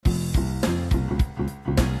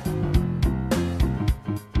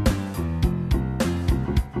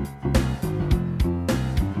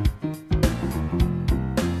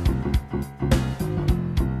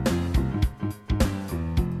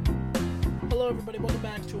Hello, everybody. Welcome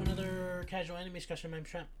back to another casual anime discussion. I'm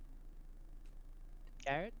Shemp,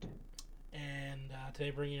 Garrett? and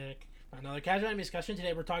today bringing another casual anime discussion.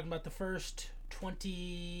 Today we're talking about the first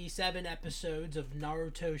 27 episodes of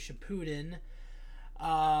Naruto Shippuden.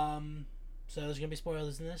 So there's gonna be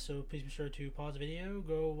spoilers in this, so please be sure to pause the video,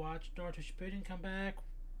 go watch Naruto Shippuden, come back,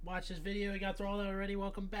 watch this video. We got through all that already.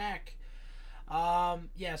 Welcome back.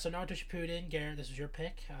 Yeah. So Naruto Shippuden, Garrett, this was your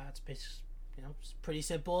pick. It's basically, it's pretty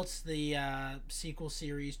simple. It's the sequel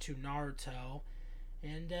series to Naruto,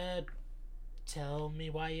 and tell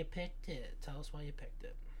me why you picked it. Tell us why you picked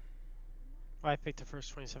it. I picked the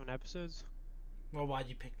first 27 episodes. Well, why'd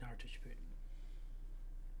you pick Naruto Shippuden?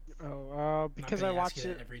 Because I'm I not gonna ask watched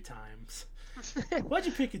you it that every time. Why'd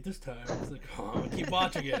you pick it this time? It's like, oh, I'm gonna keep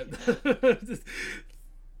watching it.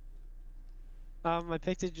 I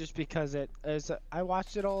picked it just because I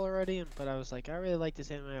watched it all already, but I was like, I really like this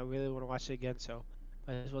anime. I really want to watch it again, so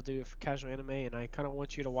I might as well do it for casual anime, and I kind of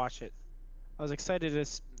want you to watch it. I was excited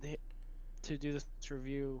to do this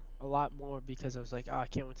review a lot more because I was like, oh, I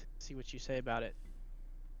can't wait to see what you say about it.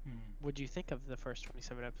 What do you think of the first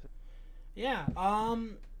 27 episodes? Yeah.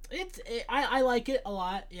 I like it a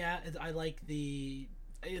lot. Yeah.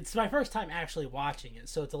 It's my first time actually watching it,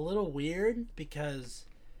 so it's a little weird because,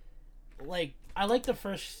 like, I like the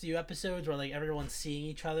first few episodes where like everyone's seeing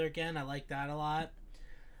each other again. I like that a lot.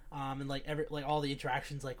 And like all the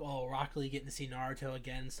interactions, like, oh, Rock Lee getting to see Naruto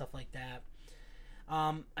again and stuff like that.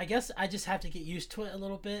 I guess I just have to get used to it a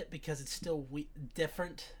little bit because it's still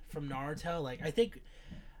different from Naruto. Like, I think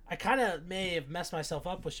I kind of may have messed myself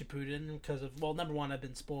up with Shippuden because of, well, number one, I've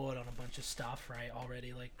been spoiled on a bunch of stuff, right,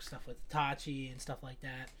 already, like stuff with Itachi and stuff like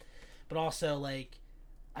that. But also, like,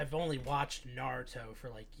 I've only watched Naruto for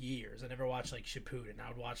like years. I never watched like Shippuden. I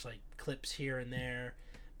would watch like clips here and there,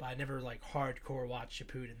 but I never like hardcore watched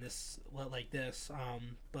Shippuden this.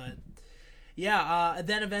 But yeah, and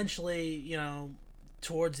then eventually,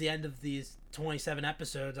 towards the end of these 27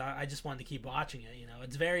 episodes, I just wanted to keep watching it.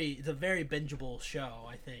 It's a very bingeable show.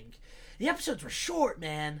 I think the episodes were short,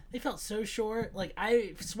 man. They felt so short. Like,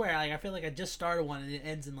 I swear, like, I feel like I just started one and it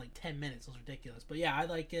ends in like 10 minutes. It was ridiculous. But yeah, I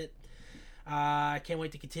like it. I can't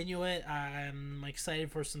wait to continue it. I'm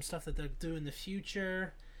excited for some stuff that they'll do in the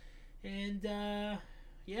future. And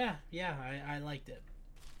yeah, I liked it.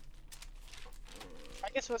 I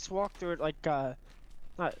guess let's walk through it like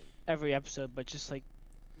not every episode, but just like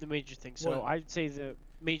the major things. So What? I'd say the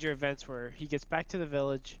major events where he gets back to the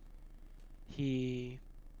village. He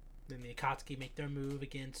Then the Akatsuki make their move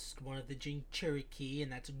against one of the Jinchuriki,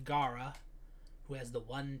 and that's Gaara, who has the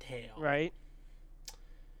one tail. right.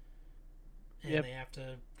 And Yep. they have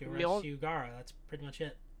to go We all- rescue Gaara. That's pretty much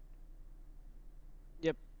it.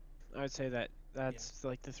 I would say that's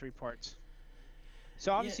like the three parts.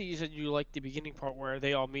 So obviously you said you like the beginning part where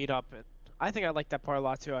they all meet up, and I think I like that part a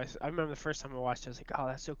lot too. I remember the first time I watched it, I was like, oh,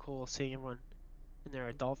 that's so cool seeing everyone in their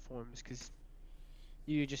adult forms, because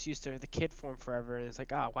you just used to the kid form forever, and it's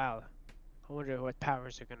like, oh wow, I wonder what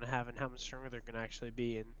powers they're gonna have and how much stronger they're gonna actually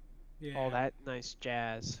be, and Yeah. all that nice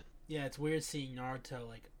jazz. Yeah, it's weird seeing Naruto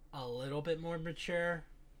like a little bit more mature.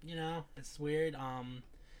 It's weird.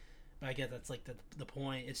 But I guess that's like the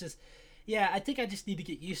point. It's just, yeah, I think I just need to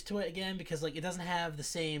get used to it again because like it doesn't have the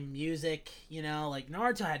same music. Like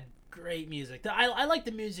Naruto had great music. I like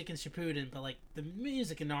the music in Shippuden, but like the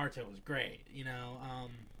music in Naruto was great.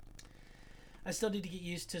 I still need to get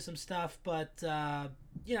used to some stuff, but I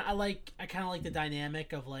kind of like the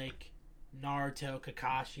dynamic of like Naruto,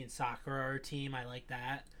 Kakashi, and Sakura are a team. I like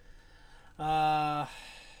that.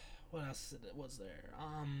 What else was there?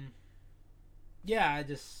 Yeah, I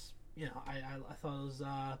just, I thought it was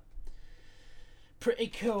pretty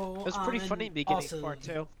cool. It was pretty and funny beginning also, part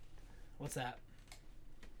too. What's that?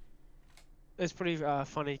 It's pretty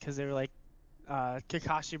funny because they were like,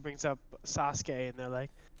 Kakashi brings up Sasuke, and they're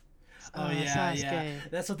like, Oh yeah, Sasuke. yeah.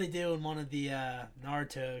 That's what they do in one of the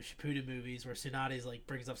Naruto Shippuden movies, where Tsunade's like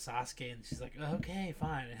brings up Sasuke, and she's like, "Okay,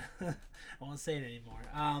 fine, I won't say it anymore."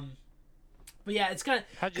 But yeah, it's kind of.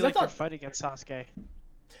 How'd you 'cause I like your thought- fight against Sasuke?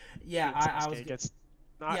 Yeah, I was. Gets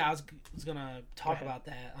Yeah, I was gonna talk ahead. about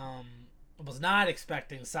that. I was not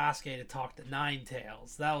expecting Sasuke to talk to Nine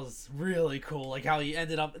Tails. That was really cool. Like how he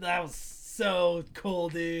ended up. That was so cool,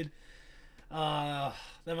 dude. That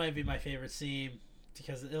might be my favorite scene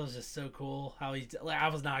because it was just so cool how he. Like, I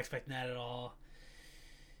was not expecting that at all.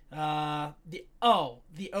 The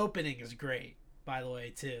opening is great. By the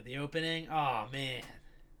way, too. The opening. Oh man,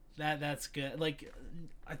 that's good. Like,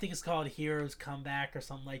 I think it's called Heroes Comeback or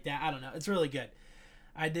something like that. I don't know. It's really good.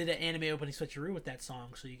 I did an anime opening switcheroo with that song,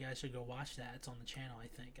 so you guys should go watch that. It's on the channel, I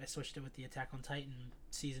think. I switched it with the Attack on Titan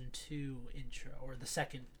season 2 intro, or the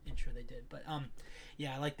second intro they did. But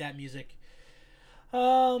yeah, I like that music.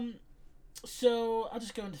 So I'll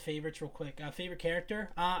just go into favorites real quick. Favorite character?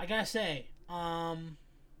 I gotta say,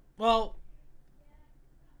 well,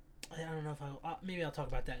 I don't know if maybe I'll talk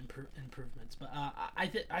about that improvements. But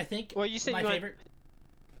I think Well, you said my you favorite.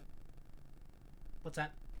 What's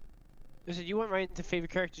that? You said you went right into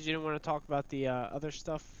favorite characters. You didn't want to talk about the other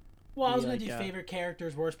stuff. Well, I was gonna do favorite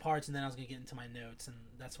characters, worst parts, and then I was gonna get into my notes, and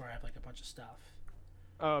that's where I have like a bunch of stuff.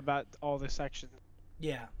 Oh, about all the sections.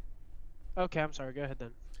 Yeah. Okay, I'm sorry. Go ahead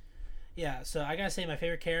then. Yeah, so I gotta say my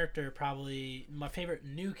favorite character, probably my favorite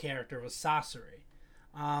new character, was Sasori.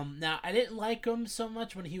 Now I didn't like him so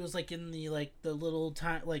much when he was like in the little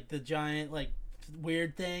time, like the giant like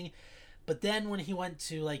weird thing, but then when he went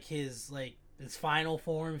to like his final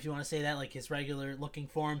form, if you want to say that, like his regular looking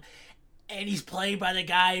form, and he's played by the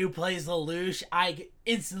guy who plays Lelouch, I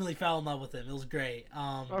instantly fell in love with him. It was great.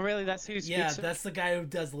 Oh really? That's who? Yeah, that's the guy who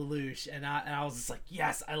does Lelouch, and I was just like,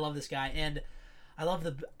 yes, I love this guy, and I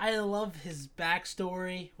love his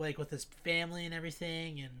backstory, like with his family and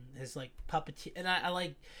everything, and his like puppet. And I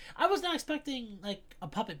was not expecting like a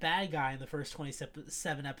puppet bad guy in the first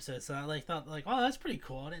 27 episodes, so I thought oh, that's pretty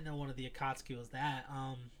cool. I didn't know one of the Akatsuki was that.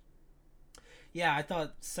 Yeah, I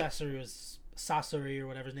thought Sasori or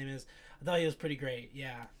whatever his name is. I thought he was pretty great.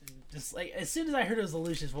 Yeah, just like as soon as I heard it was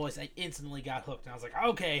Lelouch's voice, I instantly got hooked, and I was like,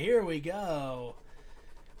 okay, here we go.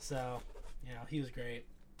 So, he was great.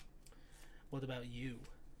 What about you?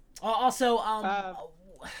 Also,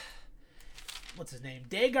 what's his name?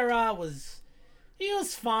 Deidara was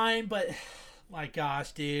fine, but my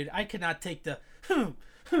gosh, dude, I could not take the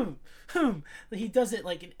He does it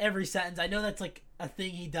like in every sentence. I know that's like a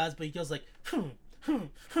thing he does, but he goes like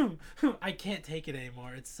I can't take it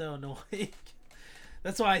anymore. It's so annoying.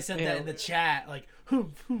 That's why I said that in the chat, like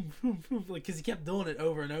like because he kept doing it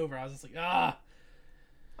over and over. I was just like, ah.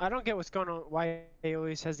 I don't get what's going on. Why he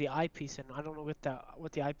always has the eyepiece in. I don't know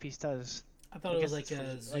what the eyepiece does. I thought it was like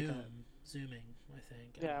a zooming. I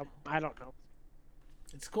think. Yeah, I don't know.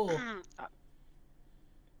 It's cool.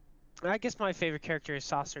 I guess my favorite character is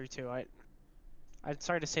Sasori too. I'm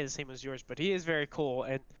sorry to say the same as yours, but he is very cool,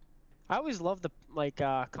 and I always love the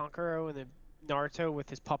Kankuro and the Naruto with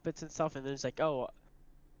his puppets and stuff, and then it's like, oh,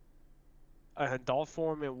 an adult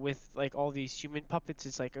form and with like all these human puppets.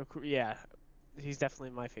 It's like, yeah. He's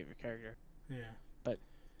definitely my favorite character. Yeah. But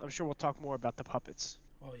I'm sure we'll talk more about the puppets.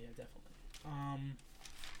 Oh yeah, definitely.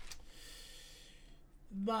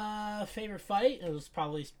 My favorite fight, it was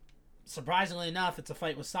probably, surprisingly enough, it's a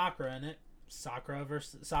fight with Sakura in it. Sakura,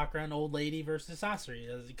 an old lady versus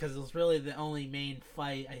Sasori, because it was really the only main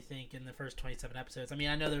fight, I think, in the first 27 episodes. I mean,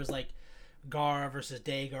 I know there was like Gaara versus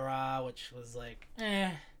Deidara, which was like,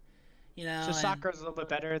 So Sakura's a little bit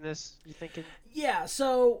better in this, you thinking? Yeah,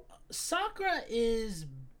 so Sakura is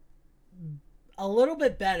a little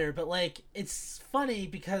bit better, but like it's funny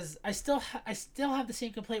because I still have the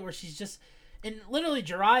same complaint where she's just, and literally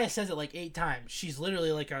Jiraiya says it like 8 times. She's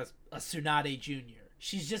literally like a Tsunade Junior.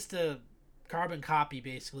 She's just a carbon copy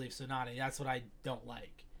basically of Tsunade. That's what I don't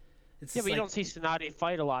like. It's but you don't see Tsunade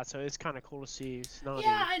fight a lot, so it's kind of cool to see Tsunade.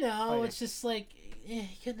 Yeah, I know. Fighting. It's just like he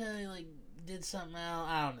could have like did something else.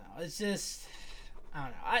 I don't know. It's just, I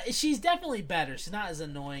don't know. She's definitely better. She's not as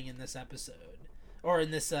annoying in this episode or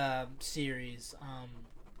in this series.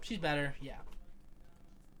 She's better. Yeah.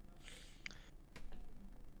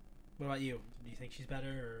 What about you? Do you think she's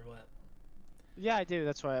better or what? Yeah, I do.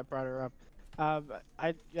 That's why I brought her up.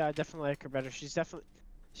 I definitely like her better. She's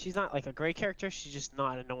not like a great character. She's just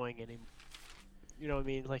not annoying anymore. You know what I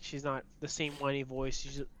mean? Like she's not the same whiny voice.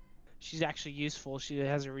 She's actually useful. She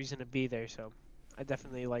has a reason to be there. So I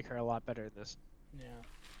definitely like her a lot better in this. Yeah.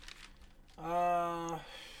 What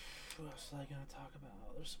else was I gonna talk about?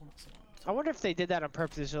 There's someone else. I wonder if they did that on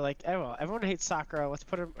purpose. They're like, oh, well, everyone hates Sakura. Let's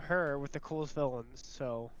put her with the coolest villains.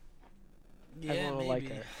 So yeah, everyone will like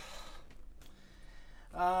her.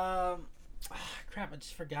 Crap! I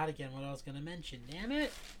just forgot again what I was gonna mention. Damn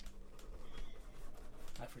it!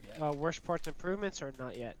 I forget. Worst parts, improvements, or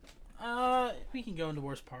not yet? We can go into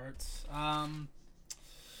worst parts.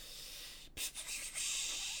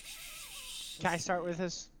 Can I start with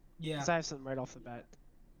this? Yeah. Because I have something right off the bat.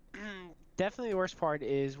 Definitely the worst part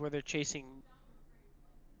is where they're chasing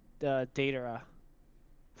the Deidara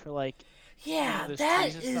for like. Yeah, that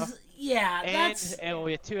is. Stuff. Yeah, and, that's. And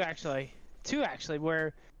we had two actually,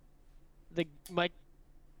 where the Might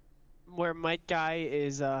Guy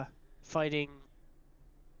is fighting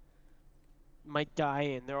Might Guy,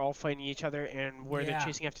 and they're all fighting each other, and where they're Yeah.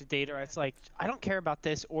 chasing after Data. It's like I don't care about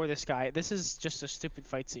this or this guy. This is just a stupid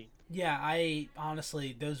fight scene. Yeah, I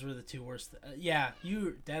honestly, those were the two worst. Yeah,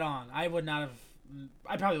 you dead on. I would not have.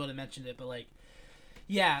 I probably would have mentioned it, but like,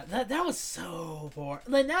 yeah, that was so boring.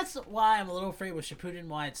 Like that's why I'm a little afraid with Shippuden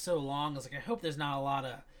why it's so long. I was like, I hope there's not a lot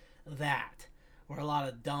of that, or a lot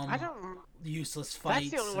of dumb, I don't. useless fights.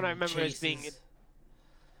 That's the only one I remember as being. chases.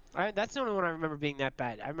 That's the only one I remember being that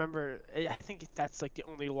bad. I remember. I think that's like the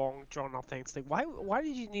only long drawn out thing. It's like why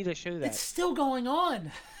did you need to show that? It's still going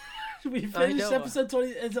on. We I finished know. episode 20.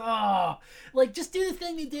 It's like just do the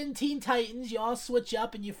thing they did in Teen Titans. You all switch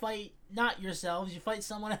up and you fight not yourselves. You fight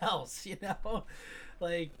someone else. You know,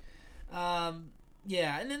 like,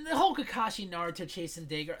 yeah. And then the whole Kakashi Naruto chasing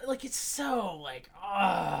Dagger. Like it's so like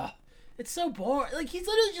it's so boring. Like he's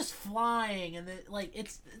literally just flying, and like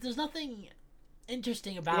there's nothing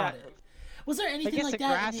interesting about it. Was there anything guess like the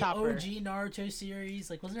that in the grasshopper. OG Naruto series?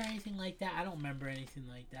 Like, was there anything like that? I don't remember anything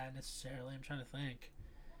like that necessarily. I'm trying to think.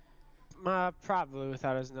 Probably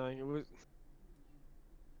without us knowing it was.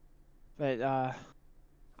 But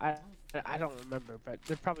I don't remember. But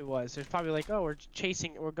there probably was. There's probably like, oh,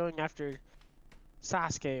 we're going after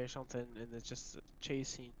Sasuke or something, and it's just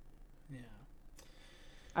chasing. Yeah.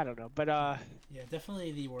 I don't know, but Yeah,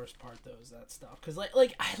 definitely the worst part though is that stuff. Cause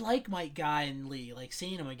like I like Mike Guy and Lee, like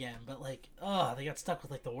seeing them again, but like they got stuck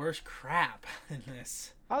with like the worst crap in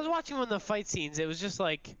this. I was watching one of the fight scenes. It was just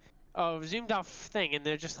like zoomed off thing, and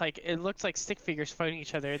they're just like it looks like stick figures fighting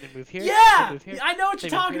each other, and they move here. Yeah, they move here, I know what they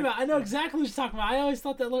you're move talking here. about. I know exactly what you're talking about. I always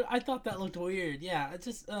thought that looked weird. Yeah, it's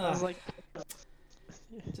just I was like,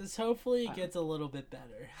 just hopefully it gets a little bit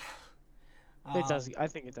better. it does. I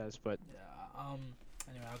think it does, but Yeah.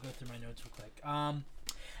 Anyway, I'll go through my notes real quick.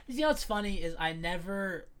 You know what's funny is I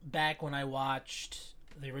never, back when I watched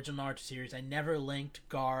the original Naruto series, I never linked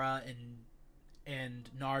Gaara and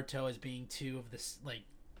Naruto as being two of this, like,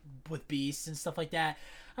 with beasts and stuff like that.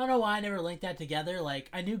 I don't know why I never linked that together. Like,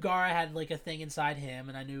 I knew Gaara had, like, a thing inside him,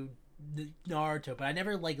 and I knew Naruto, but I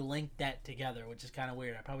never, like, linked that together, which is kind of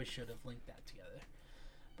weird. I probably should have linked that together.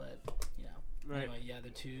 But, you know. right. Anyway, yeah,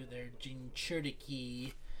 they're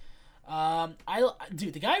Jinchuriki.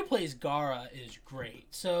 Dude, the guy who plays Gaara is great.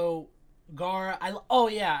 So Gaara,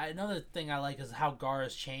 another thing I like is how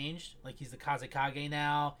Gaara's changed. Like he's the Kazekage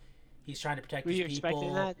now. He's trying to protect Were his you people.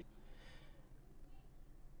 expecting that?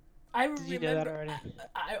 I Did you remember. know that already?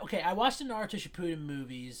 I watched the Naruto Shippuden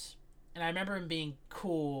movies, and I remember him being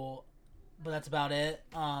cool, but that's about it.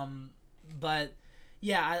 But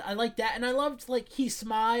yeah, I like that, and I loved like he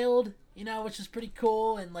smiled, you know, which is pretty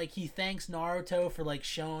cool, and like he thanks Naruto for like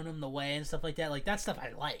showing him the way and stuff like that. Like that stuff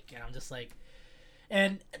I like, and I'm just like,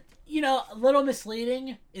 and you know, a little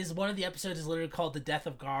misleading is one of the episodes is literally called the Death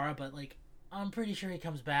of Gaara, but like I'm pretty sure he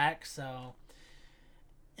comes back, so.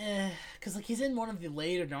 Because like he's in one of the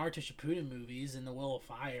later Naruto Shippuden movies in the Will of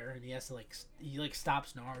Fire, and he has to he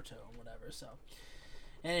stops Naruto and whatever. So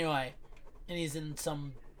anyway, and he's in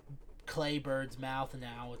some clay bird's mouth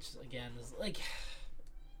now, which again is like,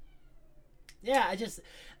 yeah,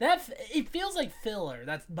 it feels like filler.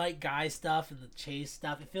 That's Mike Guy stuff and the chase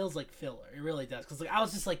stuff. It feels like filler. It really does. Because like I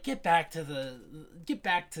was just like, get back to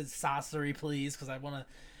Sasori, please, because I want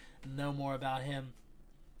to know more about him.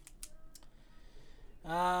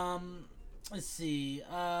 Let's see.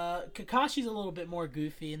 Kakashi's a little bit more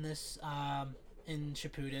goofy in this, in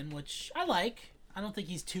Shippuden, which I like. I don't think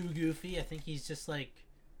he's too goofy. I think he's just like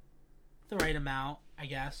the right amount, I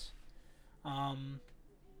guess.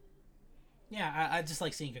 Yeah, I just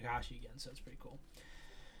like seeing Kakashi again, so it's pretty cool.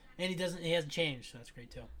 And he hasn't changed, so that's great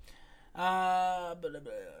too.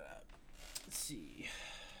 Let's see.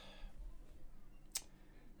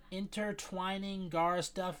 Intertwining Gaara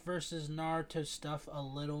stuff versus Naruto stuff a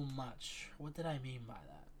little much. What did I mean by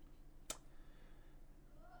that?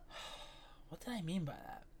 What did I mean by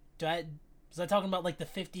that? Was I talking about like the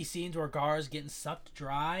 50 scenes where Gaara's getting sucked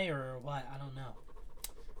dry or what? I don't know.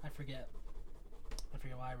 I forget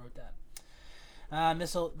why I wrote that.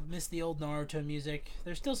 Miss the old Naruto music.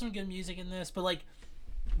 There's still some good music in this, but like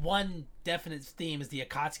one definite theme is the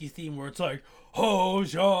Akatsuki theme where it's like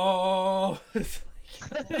Hojo.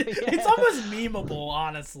 It's almost memeable,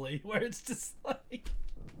 honestly, where it's just like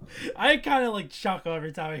I kind of like chuckle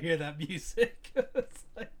every time I hear that music. It's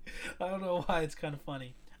like, I don't know why, it's kind of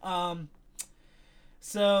funny.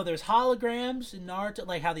 So there's holograms in Naruto,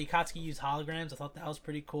 like how the Akatsuki use holograms. I thought that was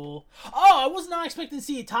pretty cool. Oh, I was not expecting to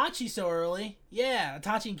see Itachi so early. Yeah,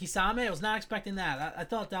 Itachi and Kisame. I was not expecting that. I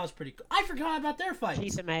thought that was pretty cool. I forgot about their fight.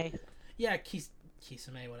 Kisame. Yeah,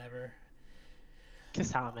 Kisame, whatever.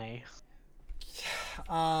 Kisame.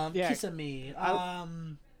 Kisame.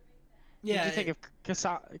 What'd Yeah, you think of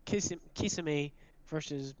Kisame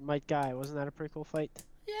versus Might Guy? Wasn't that a pretty cool fight?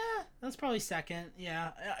 yeah, that's probably second.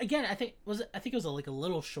 Yeah, again, I think it was like a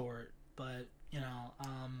little short, but yeah,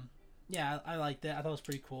 I liked it. I thought it was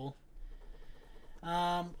pretty cool.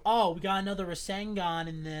 Oh, we got another Rasengan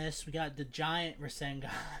in this. We got the giant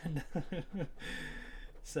Rasengan.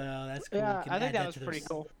 So that's cool. Yeah, We can I think add that was to the pretty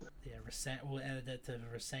cool. Yeah, we'll add that to the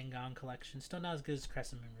Rasengan collection. Still not as good as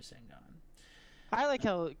Crescent Moon Rasengan. I like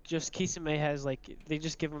how just Kisame has like they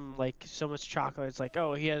just give him like so much chakra. It's like,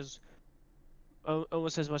 oh, he has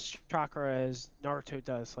almost as much chakra as Naruto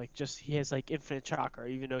does. Like just he has like infinite chakra,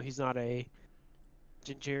 even though he's not a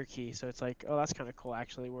Jinchuriki. So it's like, oh, that's kind of cool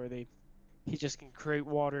actually, where he just can create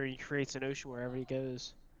water and he creates an ocean wherever he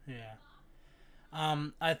goes. Yeah.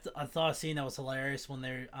 I thought a scene that was hilarious when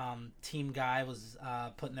their team guy was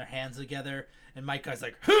putting their hands together and Mike guy's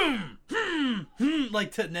like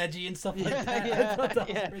like to Neji and stuff like that. Yeah, I thought that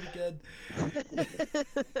yeah. was pretty good.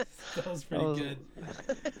 That was pretty good.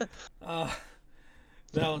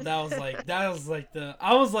 That was like the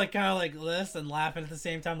I was like kind of like this and laughing at the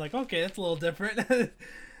same time, like, okay, that's a little different.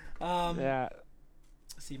 Yeah.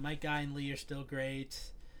 See, Mike Guy and Lee are still great.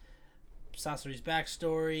 Sasori's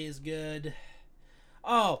backstory is good.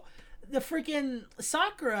 Oh, the freaking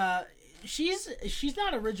Sakura, she's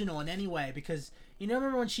not original in any way, because you know,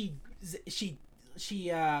 remember when she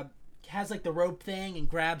has like the rope thing and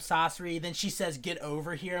grabs Sasori, then she says, "Get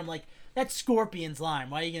over here." I'm like, that's Scorpion's line.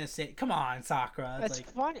 Why are you gonna say? Come on, Sakura. It's like,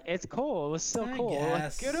 funny. It's cool. It was so I cool. Like,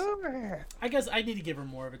 guess. get over here. I guess I need to give her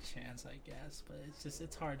more of a chance. I guess, but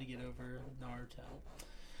it's hard to get over Naruto.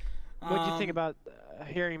 What do you think about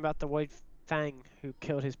hearing about the White Fang who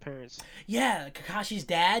killed his parents? Yeah, Kakashi's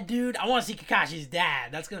dad, dude. I want to see Kakashi's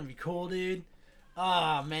dad. That's gonna be cool, dude.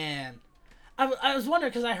 Oh man, I was wondering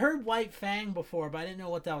because I heard White Fang before, but I didn't know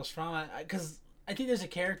what that was from. Because I think there's a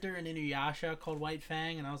character in Inuyasha called White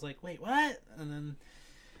Fang, and I was like, wait, what? And then,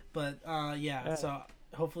 but yeah. So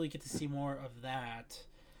hopefully get to see more of that.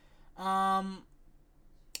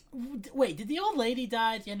 Wait, did the old lady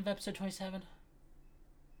die at the end of episode 27?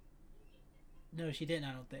 No, she didn't.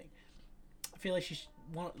 I don't think. I feel like she's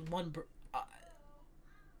one. I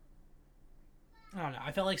don't know.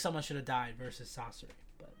 I felt like someone should have died versus Sasori,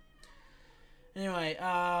 but anyway,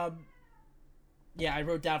 yeah, I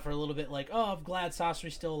wrote down for a little bit like, oh, I'm glad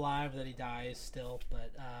Sasori's still alive, that he dies still,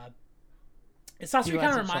 but Sasori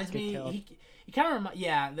kind of reminds me. He kind of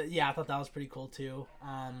yeah. I thought that was pretty cool too.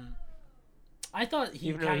 I thought he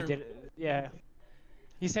even though he did, yeah.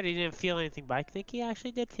 He said he didn't feel anything, but I think he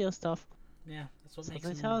actually did feel stuff. Yeah, that's what makes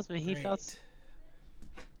Something him tells me he great. felt.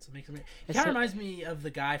 That's what makes him. He kind of reminds me of the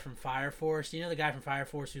guy from Fire Force. You know the guy from Fire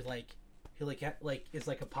Force who is like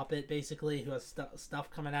a puppet basically, who has stuff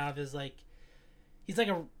coming out of his like. He's kind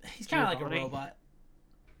of like a robot.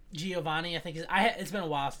 Giovanni, I think. It's been a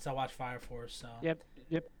while since I watched Fire Force, so. Yep,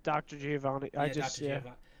 Dr. Giovanni. Yeah, Dr.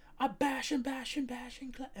 Giovanni. I bash him.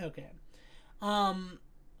 Okay.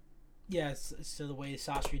 Yes, so the way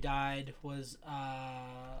Sasori died was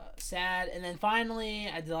sad, and then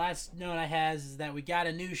finally, the last note I have is that we got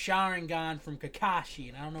a new Sharingan from Kakashi,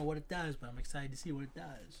 and I don't know what it does, but I'm excited to see what it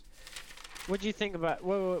does. What do you think about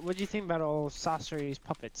what do you think about all Sasori's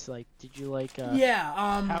puppets? Like, did you like?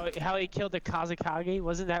 How he killed the Kazekage?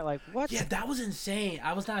 Wasn't that like what? Yeah, that was insane.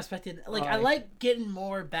 I was not expecting. Like, I like getting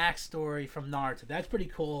more backstory from Naruto. That's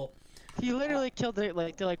pretty cool. He literally killed it.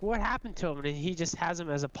 Like, they're like, what happened to him? And he just has him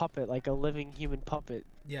as a puppet, like a living human puppet.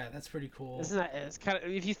 Yeah, that's pretty cool. Isn't that? It's kind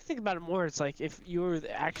of. If you think about it more, it's like if you were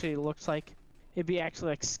actually looks like, it'd be actually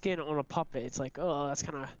like skin on a puppet. It's like, oh, that's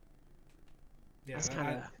kind of. Yeah, that's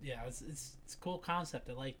kind of. Yeah, it's a cool concept.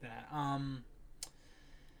 I like that.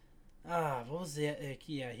 What was it?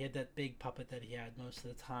 Yeah, he had that big puppet that he had most of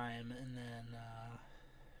the time, and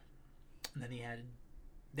then he had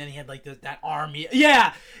like that army.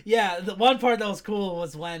 Yeah. The one part that was cool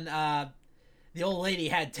was when the old lady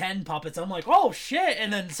had 10 puppets. I'm like, oh shit!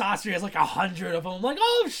 And then Sasori has like 100 of them. I'm like,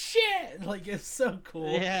 oh shit! Like, it's so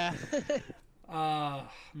cool. Yeah.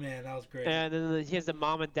 Man, that was great. And then he has the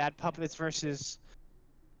mom and dad puppets versus.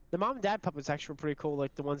 The mom and dad puppets actually were pretty cool,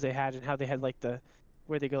 like the ones they had and how they had like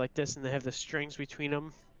where they go like this and they have the strings between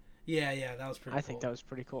them. Yeah, that was pretty cool. I think that was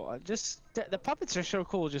pretty cool. Just the puppets are so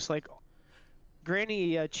cool. Just like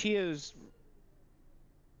Granny Chio's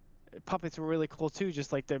puppets were really cool too.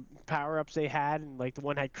 Just like the power ups they had, and like the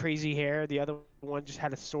one had crazy hair, the other one just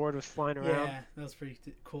had a sword was flying around. Yeah, that was pretty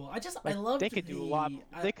cool. I Like, love they could do a lot.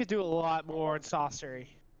 They could do a lot more in Sasori.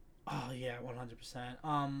 Oh yeah,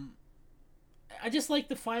 100%. I just like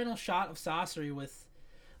the final shot of Sasori with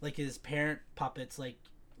like his parent puppets like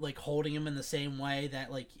like holding him in the same way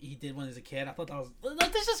that like he did when he was a kid. I thought that was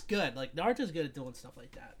like this is good. Like Naruto's good at doing stuff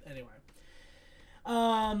like that.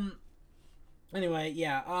 Anyway,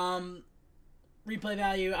 yeah. Replay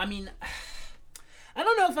value. I mean, I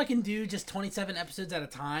don't know if I can do just 27 episodes at a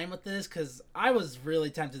time with this because I was really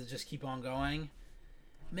tempted to just keep on going.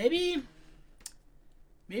 Maybe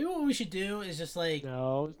what we should do is just like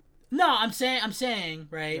No. I'm saying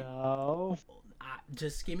right. No.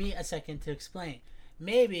 Just give me a second to explain.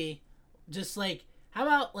 Maybe just like how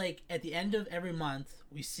about like at the end of every month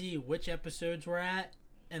we see which episodes we're at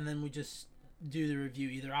and then we just do the review.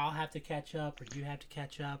 Either I'll have to catch up or you have to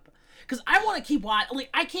catch up because I want to keep watching. Like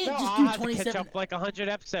I can't just do 27. To catch up like 100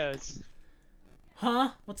 episodes.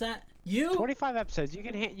 Huh? What's that? You? 25 episodes. You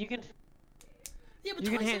can. Yeah, but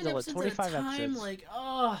you can handle it. 25 at a time, episodes. like,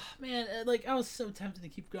 oh man, like I was so tempted to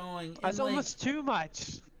keep going. That's like, almost too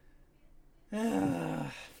much.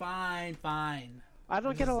 Fine. I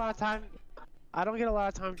don't get a lot of time. I don't get a lot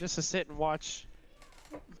of time just to sit and watch.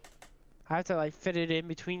 I have to like fit it in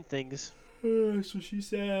between things. That's what she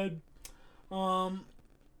said. Anyway,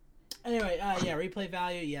 yeah, replay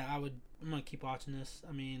value. Yeah, I'm gonna keep watching this.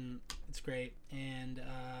 I mean, it's great, and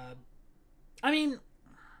I mean.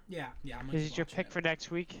 Yeah. Is it your pick for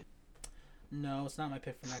next week? No, it's not my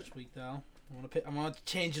pick for next week though. I want to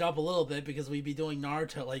change it up a little bit because we'd be doing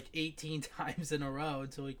Naruto like 18 times in a row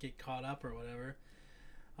until we get caught up or whatever.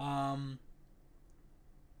 Oh,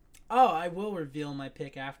 I will reveal my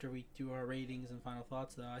pick after we do our ratings and final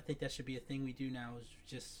thoughts though. I think that should be a thing we do now. Is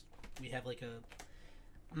just we have like a.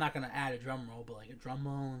 I'm not gonna add a drum roll, but like a drum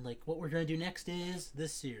roll and like what we're gonna do next is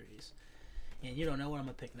this series, and you don't know what I'm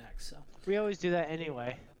gonna pick next. So we always do that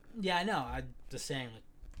anyway. Yeah, I know. I'm just saying, like,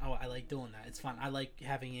 oh, I like doing that. It's fun. I like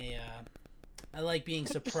having I like being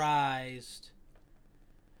surprised.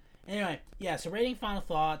 Anyway, yeah. So rating, final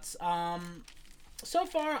thoughts. So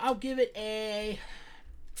far I'll give it a.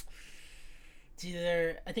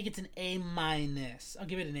 I think it's an A minus. I'll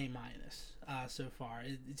give it an A minus. So far,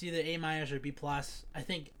 it's either A minus or B plus. I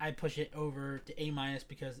think I push it over to A minus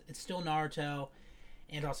because it's still Naruto,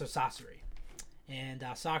 and also Sasori, and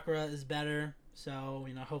Sakura is better. So,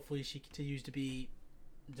 hopefully she continues to be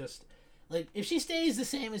just, like, if she stays the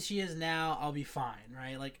same as she is now, I'll be fine,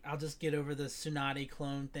 right? Like, I'll just get over the Tsunade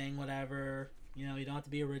clone thing, whatever. You don't have to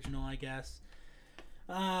be original, I guess.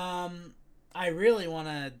 I really want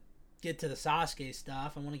to get to the Sasuke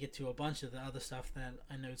stuff. I want to get to a bunch of the other stuff that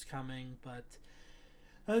I know is coming, but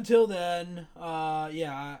until then,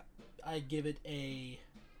 yeah, I'd give it a,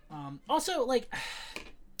 also, like,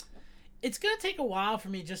 it's going to take a while for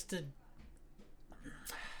me just to,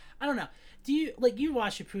 I don't know. Do you you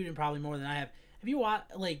watch Shippuden probably more than I have? Have you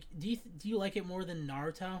watched do you like it more than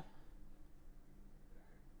Naruto?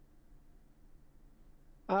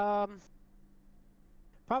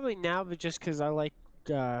 Probably now, but just because I like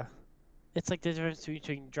it's like the difference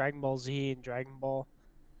between Dragon Ball Z and Dragon Ball.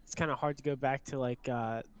 It's kind of hard to go back to like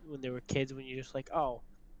when they were kids when you're just like, oh,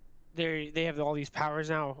 they have all these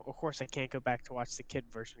powers now. Of course, I can't go back to watch the kid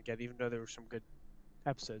version again, even though there were some good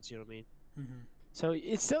episodes. You know what I mean? Mm-hmm. So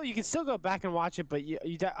it's still you can still go back and watch it, but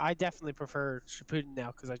I definitely prefer Shippuden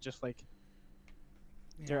now because I just like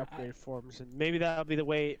their upgraded forms, and maybe that'll be the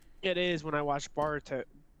way it is when I watch Boruto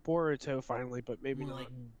finally, but maybe more not. Like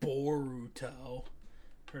Boruto.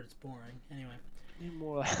 Heard it's boring. Anyway.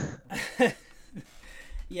 More.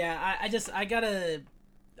 Yeah, I gotta.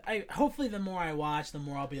 Hopefully the more I watch, the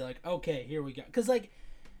more I'll be like, okay, here we go. Because with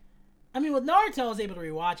Naruto, I was able to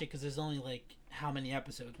rewatch it because there's only like how many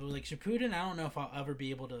episodes, but like Shippuden, I don't know if I'll ever be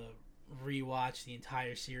able to rewatch the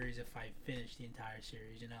entire series if I finish the entire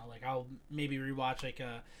series. Like I'll maybe rewatch like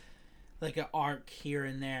a arc here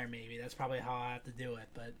and there. Maybe that's probably how I have to do it.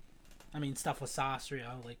 But stuff with Sasori,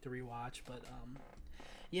 I would like to rewatch. But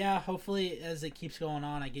yeah, hopefully as it keeps going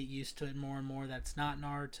on, I get used to it more and more. That's not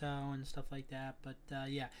Naruto and stuff like that. But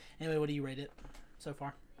yeah. Anyway, what do you rate it so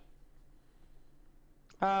far?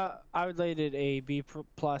 I would rate it a B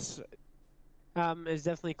plus. It's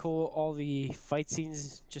definitely cool. All the fight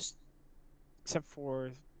scenes, just except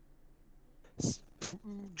for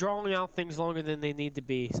drawing out things longer than they need to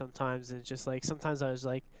be. Sometimes it's just like sometimes I was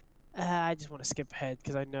like, I just want to skip ahead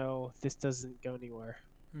because I know this doesn't go anywhere.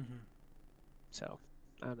 Mm-hmm. So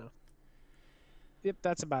I don't know. Yep,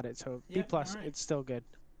 that's about it. So B plus, right. It's still good.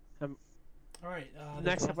 All right.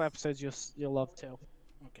 Next couple episodes you'll love too.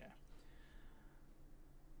 Okay.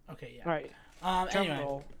 Okay. Yeah. All right. Anyway.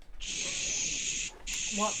 Roll.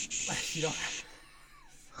 What? You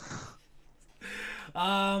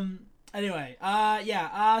don't. Anyway.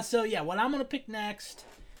 Yeah. So yeah, what I'm gonna pick next,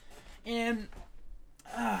 and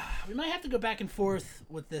we might have to go back and forth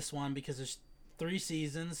with this one because there's 3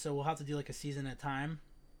 seasons, so we'll have to do like a season at a time.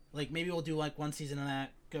 Like maybe we'll do like one season of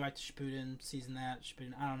that, go back to Shippuden, season that,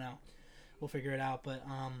 Shippuden. I don't know. We'll figure it out, but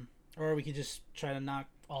or we could just try to knock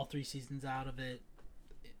all 3 seasons out of it,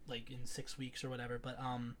 like in 6 weeks or whatever. But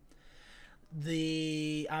I'm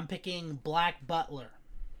picking Black Butler,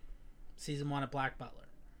 season 1 of Black Butler,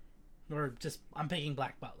 or just I'm picking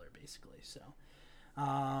Black Butler basically. So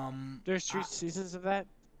There's 2 seasons of that.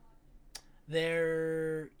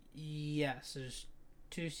 Yes, there's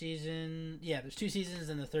 2 seasons. Yeah, there's 2 seasons,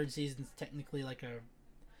 and the 3rd season's technically like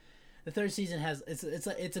the 3rd season has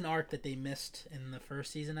it's an arc that they missed in the 1st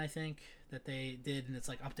season, I think, that they did, and it's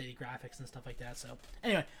like updated graphics and stuff like that. So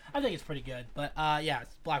anyway, I think it's pretty good. But yeah,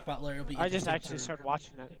 it's Black Butler. It'll be. I just actually started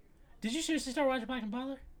watching it. Did you seriously start watching Black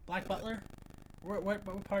Butler?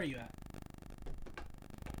 What part are you at?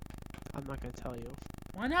 I'm not gonna tell you.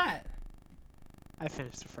 Why not? I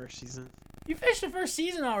finished the 1st season. You finished the 1st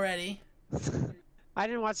season already. I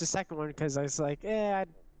didn't watch the 2nd one because I was like, I'm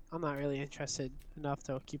not really interested enough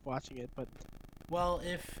to keep watching it. But well,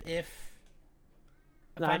 if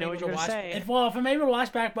I know what you're gonna say. If I'm able to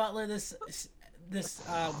watch Black Butler this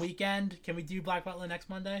weekend, can we do Black Butler next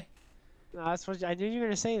Monday? No, that's what I knew you were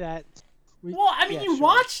gonna say that. Well, I mean, you sure.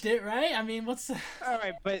 watched it, right? I mean, what's the... All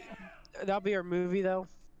right, but that'll be our movie though.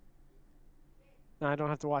 No, I don't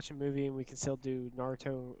have to watch a movie, and we can still do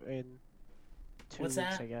Naruto in 2 What's weeks,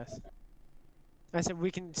 that? I guess. I said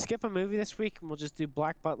we can skip a movie this week, and we'll just do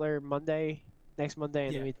Black Butler next Monday,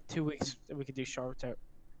 and then 2 weeks, and we can do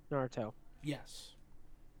Naruto. Yes.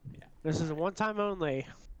 Yeah. This is a one-time only.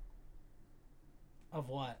 Of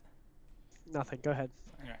what? Nothing. Go ahead.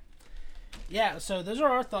 Okay. Yeah, so those are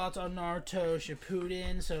our thoughts on Naruto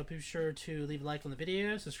Shippuden. So be sure to leave a like on the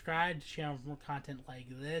video, subscribe to the channel for more content like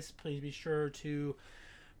this. Please be sure to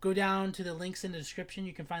go down to the links in the description.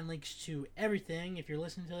 You can find links to everything. If you're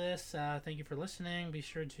listening to this, thank you for listening. Be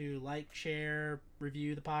sure to like, share,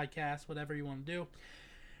 review the podcast, whatever you want to do.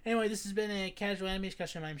 Anyway, this has been a casual anime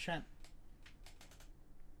discussion. I'm Trent.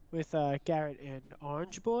 With Garrett and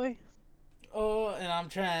Orange Boy. Oh, and I'm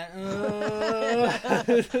Trent.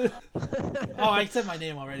 Oh, I said my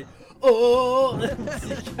name already. Oh, see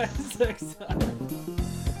you guys next time.